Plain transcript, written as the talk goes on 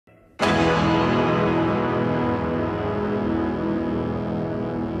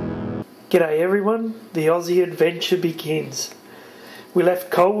G'day everyone, the Aussie adventure begins. We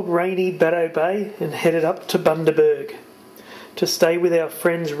left cold, rainy Bateua Bay and headed up to Bundaberg to stay with our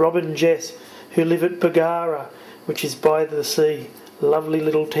friends Rob and Jess, who live at Bateua, which is by the sea. Lovely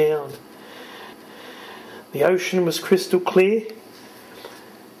little town. The ocean was crystal clear,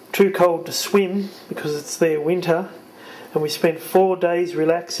 too cold to swim because it's their winter, and we spent 4 days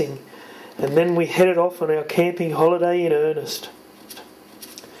relaxing, and then we headed off on our camping holiday in earnest.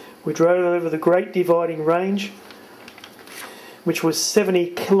 We drove over the Great Dividing Range, which was 70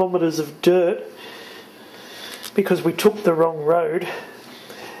 kilometres of dirt because we took the wrong road,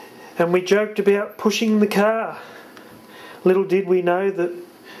 and we joked about pushing the car. Little did we know that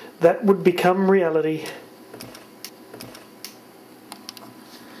that would become reality.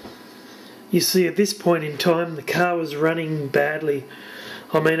 You see, at this point in time, the car was running badly.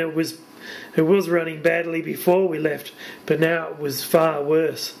 I mean, it was running badly before we left, but now it was far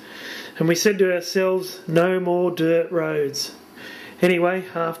worse. And we said to ourselves, no more dirt roads. Anyway,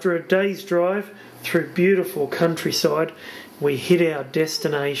 after a day's drive through beautiful countryside, we hit our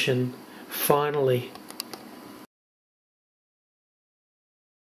destination, finally.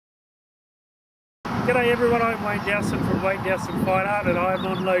 G'day everyone, I'm Wayne Dowson from Wayne Dowson Fine Art, and I'm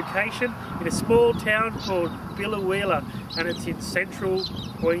on location in a small town called Biloela, and it's in central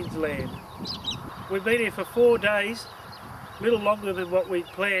Queensland. We've been here for 4 days, a little longer than what we'd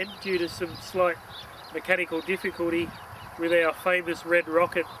planned due to some slight mechanical difficulty with our famous red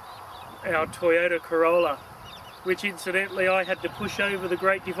rocket, our Toyota Corolla, which incidentally I had to push over the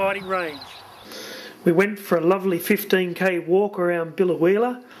Great Dividing Range. We went for a lovely 15k walk around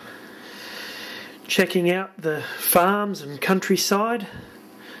Biloela, checking out the farms and countryside.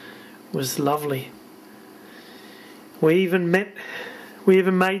 It was lovely. We even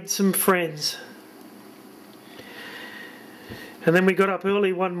made some friends. And then we got up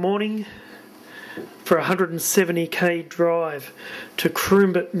early one morning for a 170k drive to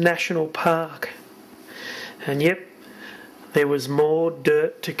Outback National Park. And yep, there was more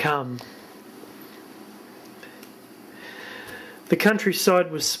dirt to come. The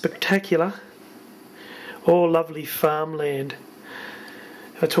countryside was spectacular. All lovely farmland.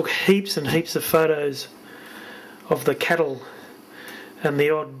 I took heaps and heaps of photos of the cattle and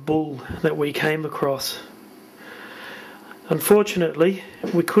the odd bull that we came across. Unfortunately,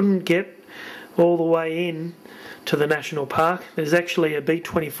 we couldn't get all the way in to the national park. There's actually a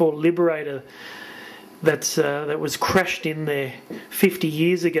B-24 Liberator that was crashed in there 50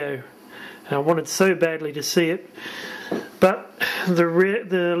 years ago. And I wanted so badly to see it, but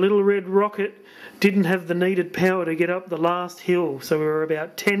the little red rocket didn't have the needed power to get up the last hill, so we were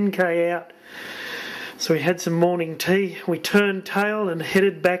about 10k out. So we had some morning tea, we turned tail and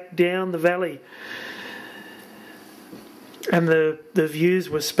headed back down the valley. And the views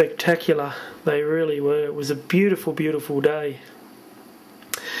were spectacular, they really were. It was a beautiful, beautiful day.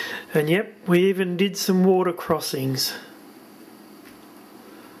 And yep, we even did some water crossings.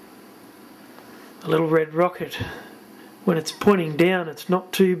 A little red rocket, when it's pointing down, it's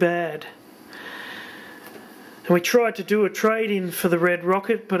not too bad. And we tried to do a trade-in for the red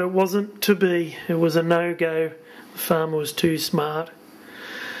rocket, but it wasn't to be. It was a no-go. The farmer was too smart.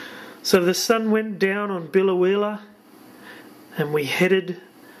 So the sun went down on Biloela, and we headed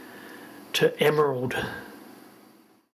to Emerald.